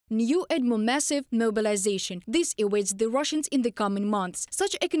new and more massive mobilization. This awaits the Russians in the coming months.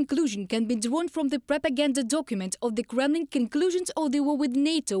 Such a conclusion can be drawn from the propaganda document of the Kremlin Conclusions of the War with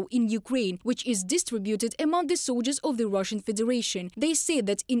NATO in Ukraine, which is distributed among the soldiers of the Russian Federation. They say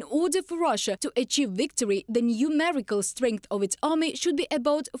that in order for Russia to achieve victory, the numerical strength of its army should be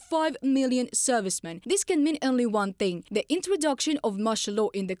about 5 million servicemen. This can mean only one thing: the introduction of martial law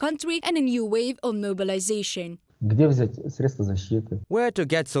in the country and a new wave of mobilization. Where to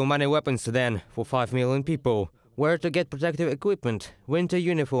get so many weapons then for 5 million people? Where to get protective equipment, winter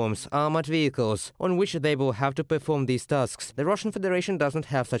uniforms, armored vehicles, on which they will have to perform these tasks? The Russian Federation doesn't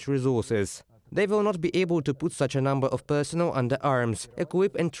have such resources. They will not be able to put such a number of personnel under arms,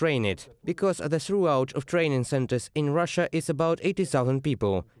 equip and train it, because the throughput of training centers in Russia is about 80,000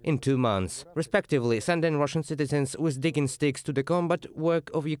 people in 2 months. Respectively, sending Russian citizens with digging sticks to the combat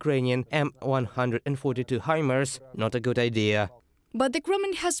work of Ukrainian M142 HIMARS, not a good idea. But the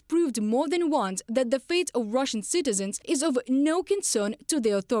Kremlin has proved more than once that the fate of Russian citizens is of no concern to the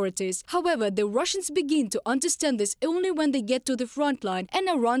authorities. However, the Russians begin to understand this only when they get to the front line and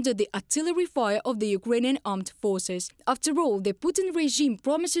are under the artillery fire of the Ukrainian armed forces. After all, the Putin regime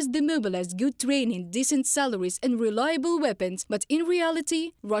promises the mobilized good training, decent salaries and reliable weapons, but in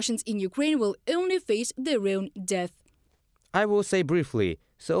reality, Russians in Ukraine will only face their own death. I will say briefly,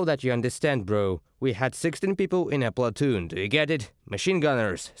 so that you understand, bro. We had 16 people in a platoon, do you get it? Machine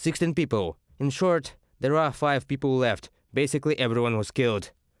gunners, 16 people. In short, there are 5 people left. Basically everyone was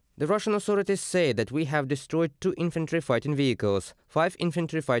killed. The Russian authorities say that we have destroyed 2 infantry fighting vehicles, 5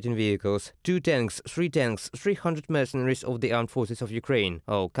 infantry fighting vehicles, 2 tanks, 300 mercenaries of the armed forces of Ukraine.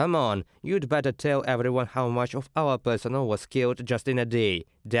 Oh, come on, you'd better tell everyone how much of our personnel was killed just in a day.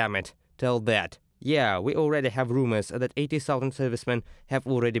 Damn it, tell that. Yeah, we already have rumors that 80,000 servicemen have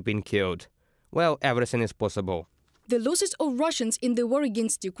already been killed. Well, everything is possible. The losses of Russians in the war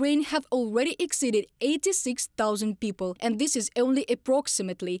against Ukraine have already exceeded 86,000 people, and this is only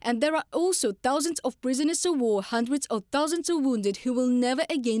approximately. And there are also thousands of prisoners of war, hundreds of thousands of wounded who will never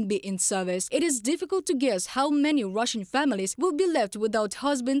again be in service. It is difficult to guess how many Russian families will be left without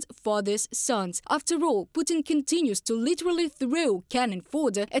husbands, fathers, sons. After all, Putin continues to literally throw cannon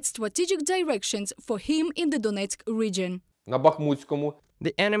fodder at strategic directions for him in the Donetsk region.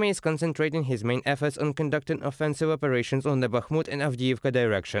 The enemy is concentrating his main efforts on conducting offensive operations on the Bakhmut and Avdiivka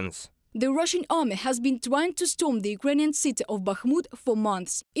directions. The Russian army has been trying to storm the Ukrainian city of Bakhmut for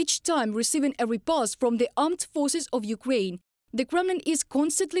months, each time receiving a repulse from the armed forces of Ukraine. The Kremlin is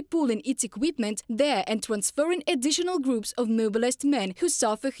constantly pulling its equipment there and transferring additional groups of mobilized men who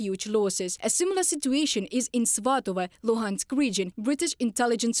suffer huge losses. A similar situation is in Svatovo, Luhansk region, British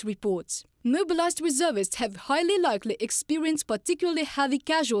intelligence reports. Mobilized reservists have highly likely experienced particularly heavy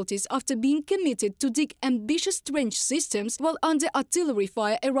casualties after being committed to dig ambitious trench systems while under artillery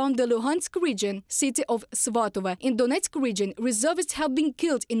fire around the Luhansk region, city of Svatovo. In Donetsk region, reservists have been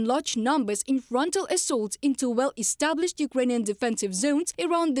killed in large numbers in frontal assaults into well-established Ukrainian defensive zones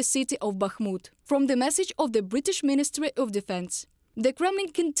around the city of Bakhmut. From the message of the British Ministry of Defense. The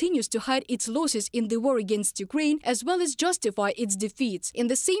Kremlin continues to hide its losses in the war against Ukraine as well as justify its defeats. In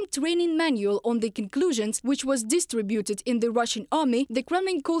the same training manual on the conclusions, which was distributed in the Russian army, the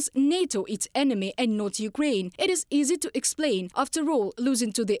Kremlin calls NATO its enemy and not Ukraine. It is easy to explain. After all,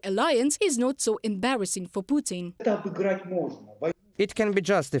 losing to the alliance is not so embarrassing for Putin. It can be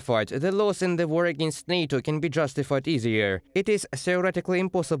justified. The loss in the war against NATO can be justified easier. It is theoretically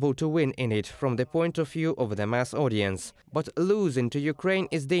impossible to win in it from the point of view of the mass audience. But losing to Ukraine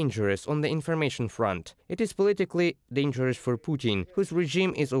is dangerous on the information front. It is politically dangerous for Putin, whose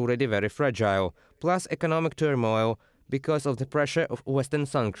regime is already very fragile, plus economic turmoil because of the pressure of Western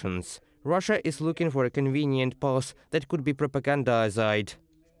sanctions. Russia is looking for a convenient path that could be propagandized,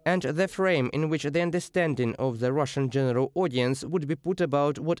 and the frame in which the understanding of the Russian general audience would be put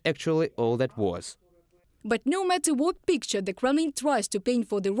about what actually all that was. But no matter what picture the Kremlin tries to paint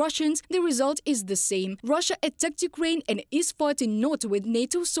for the Russians, the result is the same. Russia attacked Ukraine and is fighting not with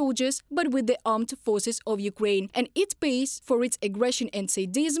NATO soldiers, but with the armed forces of Ukraine. And it pays for its aggression and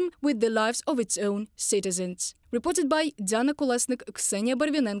sadism with the lives of its own citizens. Reported by Diana Kolesnik, Ksenia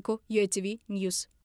Barvinenko, UATV News.